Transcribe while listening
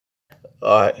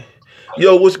All right.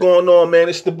 Yo, what's going on, man?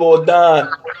 It's the boy Don,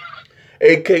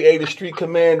 aka the Street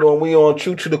Commando, and we on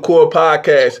True to the Core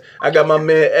podcast. I got my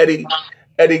man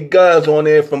Eddie Guns on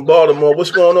there from Baltimore.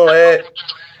 What's going on, Ed?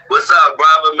 What's up,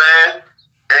 brother, man?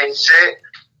 Ain't shit.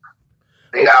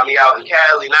 They got me out in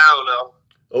Cali now, though.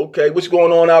 Okay, what's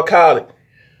going on out Cali?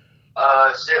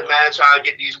 Shit, man, trying to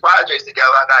get these projects together.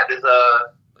 I got this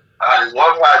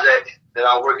one project that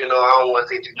I'm working on. I don't want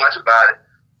to say too much about it,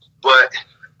 but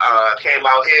came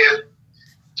out here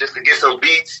just to get some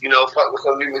beats, fuck with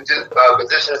some new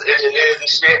musicians, engineers and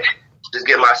shit. Just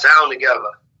get my sound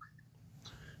together.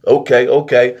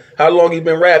 Okay. How long you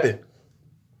been rapping?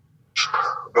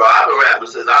 Bro, I've been rapping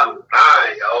since I was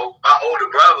 9, yo. My older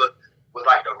brother was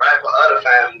like the rapper of the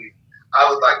family. I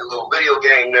was like the little video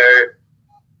game nerd,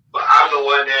 but I'm the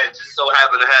one that just so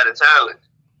happened to have the talent.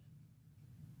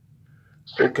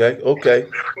 Okay.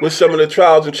 What's some of the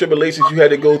trials and tribulations you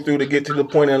had to go through to get to the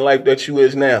point in life that you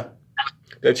is now?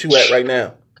 That you at right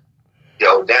now?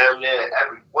 Yo, damn near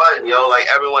everyone, like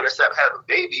everyone except have a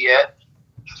baby yet.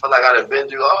 I feel like I done been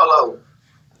through all of them.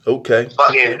 Okay.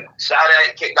 Fucking shot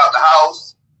at, kicked out the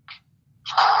house.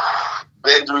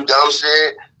 Been through dumb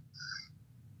shit.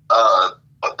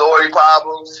 Authority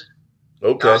problems.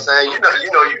 Okay. You know what I'm saying? You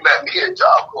met me in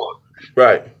Job Corps.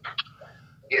 Right.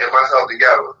 Getting myself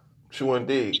together. True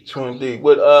indeed.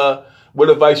 What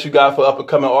advice you got for up and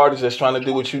coming artists that's trying to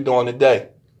do what you doing today?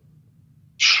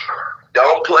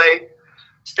 Don't play.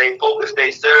 Stay focused, stay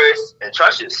serious, and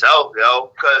trust yourself,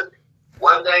 yo. Because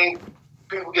one thing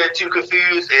people get too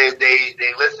confused is they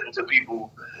listen to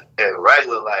people in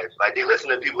regular life. Like, they listen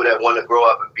to people that want to grow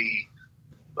up and be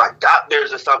like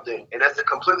doctors or something. And that's a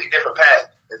completely different path.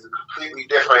 It's a completely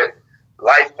different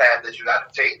life path that you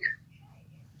got to take.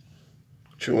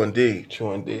 True indeed.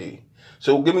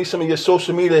 So give me some of your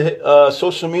social media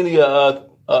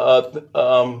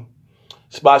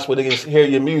spots where they can hear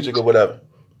your music or whatever.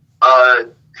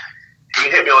 You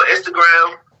can hit me on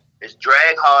Instagram. It's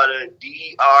Drag Harder,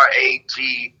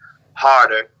 DRAG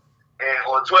Harder. And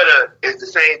on Twitter, it's the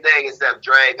same thing except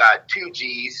Drag got 2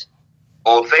 G's.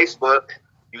 On Facebook,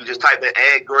 you can just type in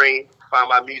Ed Green, find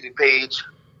my music page,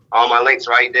 all my links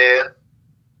right there.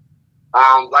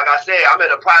 Like I said, I'm in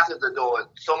the process of doing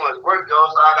so much work, yo.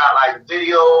 So I got like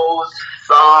videos,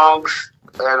 songs,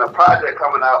 and a project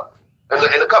coming out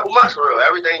in a couple months for real.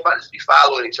 Everything about to just be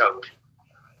following each other.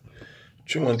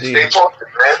 True indeed. Stay focused,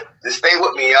 man. Just stay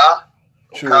with me, y'all.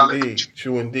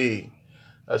 True indeed.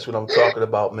 That's what I'm talking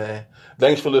about, man.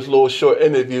 Thanks for this little short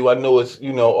interview. I know it's,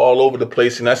 all over the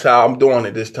place, and that's how I'm doing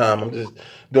it this time. I'm just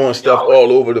doing stuff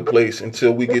all over the place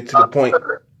until we get to the point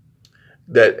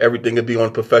that everything will be on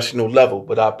a professional level.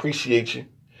 But I appreciate you,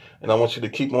 and I want you to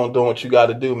keep on doing what you got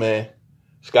to do, man.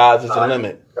 Sky's is the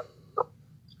limit.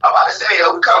 I'm about to say,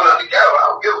 we coming up together. I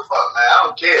don't give a fuck, man. I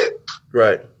don't care.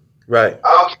 Right. I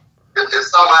don't care if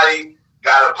somebody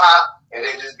got a pop and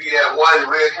they just be that one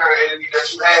recurring interview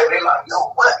that you have. They like,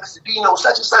 yo, what? Mr. Dino,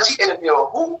 such and such, he interviewed on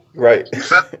who? Right. That's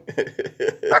how it's going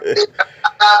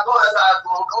to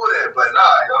go there. But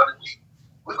nah,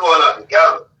 we're going up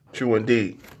together. True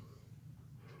indeed.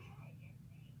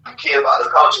 You care about the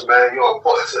culture, man. You're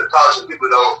important to the culture. People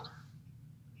don't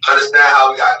understand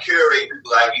how we got curate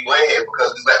people like you in here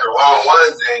because we let the wrong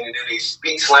ones in, and then they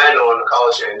speak slander on the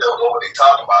culture and don't know what they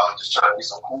talking about and just trying to be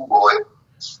some cool boy.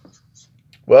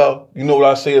 Well, you know what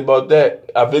I say about that.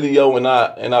 I video and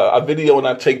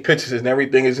I take pictures, and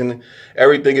everything is in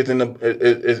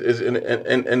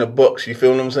the books. You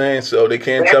feel what I'm saying? So they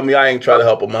can't tell me I ain't try to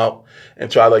help them out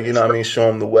and try to show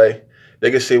them the way. They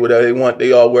can say whatever they want.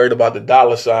 They all worried about the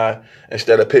dollar sign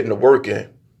instead of putting the work in.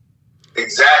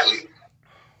 Exactly.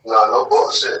 No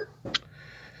bullshit.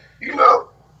 You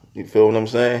feel what I'm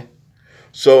saying?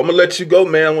 So I'm gonna let you go,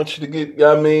 man. I want you to get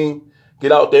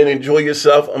out there and enjoy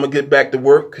yourself. I'm gonna get back to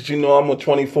work because I'm a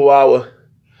 24-hour,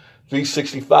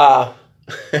 365.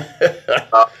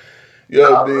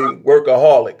 Being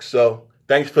workaholic. So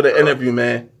thanks for the interview,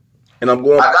 man. And I'm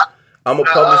gonna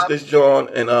publish this, John,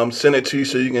 and send it to you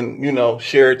so you can,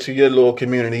 share it to your little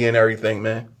community and everything,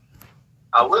 man.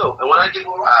 I will. And when I get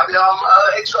with Rob,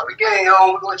 I'm hit you up again,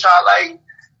 we're gonna try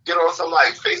get on some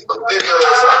Facebook video or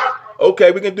something.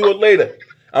 Okay, we can do it later.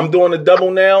 I'm doing a double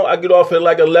now. I get off at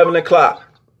 11 o'clock.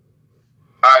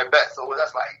 All right, bet. So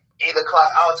that's 8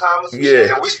 o'clock our time or something.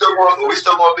 Yeah. And we still gonna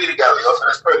be together, so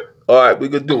that's perfect. All right, we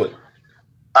could do it.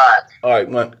 All right. All right,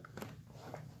 man.